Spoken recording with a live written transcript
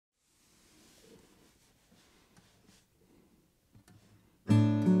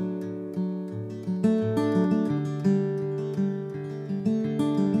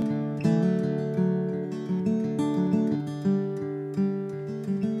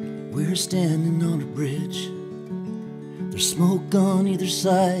We're standing on a bridge. There's smoke on either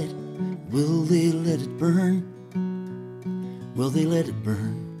side. Will they let it burn? Will they let it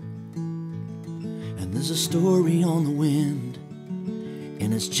burn? And there's a story on the wind,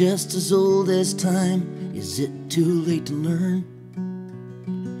 and it's just as old as time. Is it too late to learn?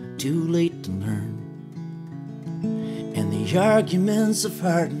 Too late to learn. And the arguments have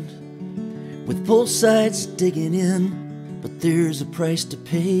hardened, with both sides digging in. But there's a price to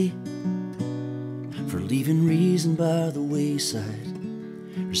pay for leaving reason by the wayside.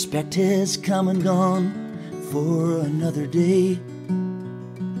 Respect has come and gone for another day,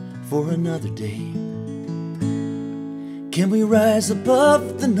 for another day. Can we rise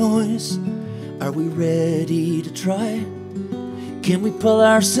above the noise? Are we ready to try? Can we pull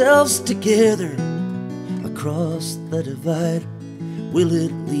ourselves together across the divide? Will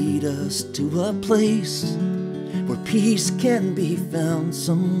it lead us to a place where peace can be found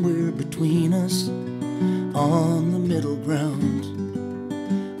somewhere between us? On the middle ground,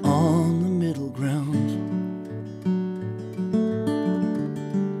 on the middle ground.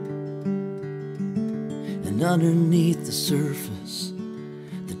 And underneath the surface,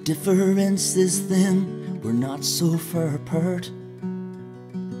 the difference is thin. We're not so far apart,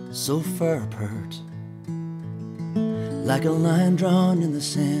 so far apart. Like a line drawn in the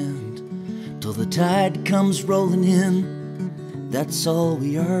sand, till the tide comes rolling in. That's all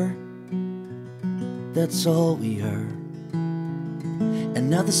we are, that's all we are. And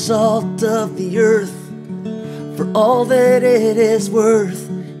now the salt of the earth, for all that it is worth,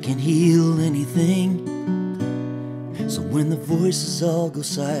 can heal anything. So when the voices all go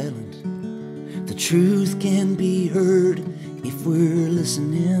silent, the truth can be heard if we're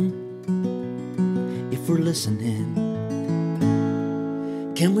listening, if we're listening.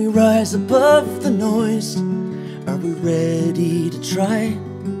 Can we rise above the noise? Are we ready to try?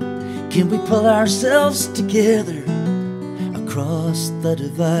 Can we pull ourselves together across the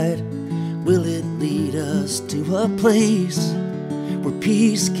divide? Will it lead us to a place where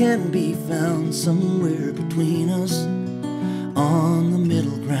peace can be found somewhere between us? On the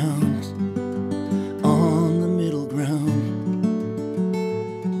middle ground, on the middle ground.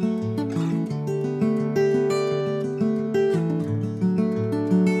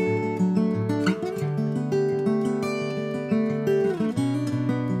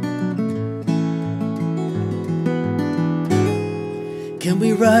 Can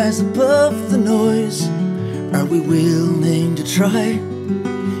we rise above the noise? Are we willing to try?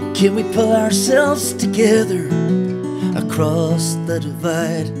 Can we pull ourselves together across the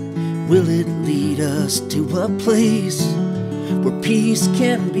divide? Will it lead us to a place where peace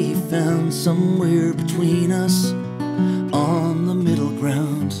can be found somewhere between us? On the middle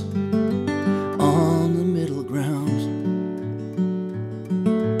ground, on the middle ground.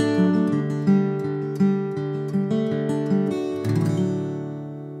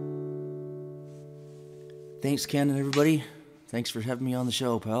 Thanks, Ken and everybody. Thanks for having me on the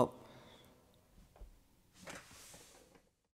show, pal.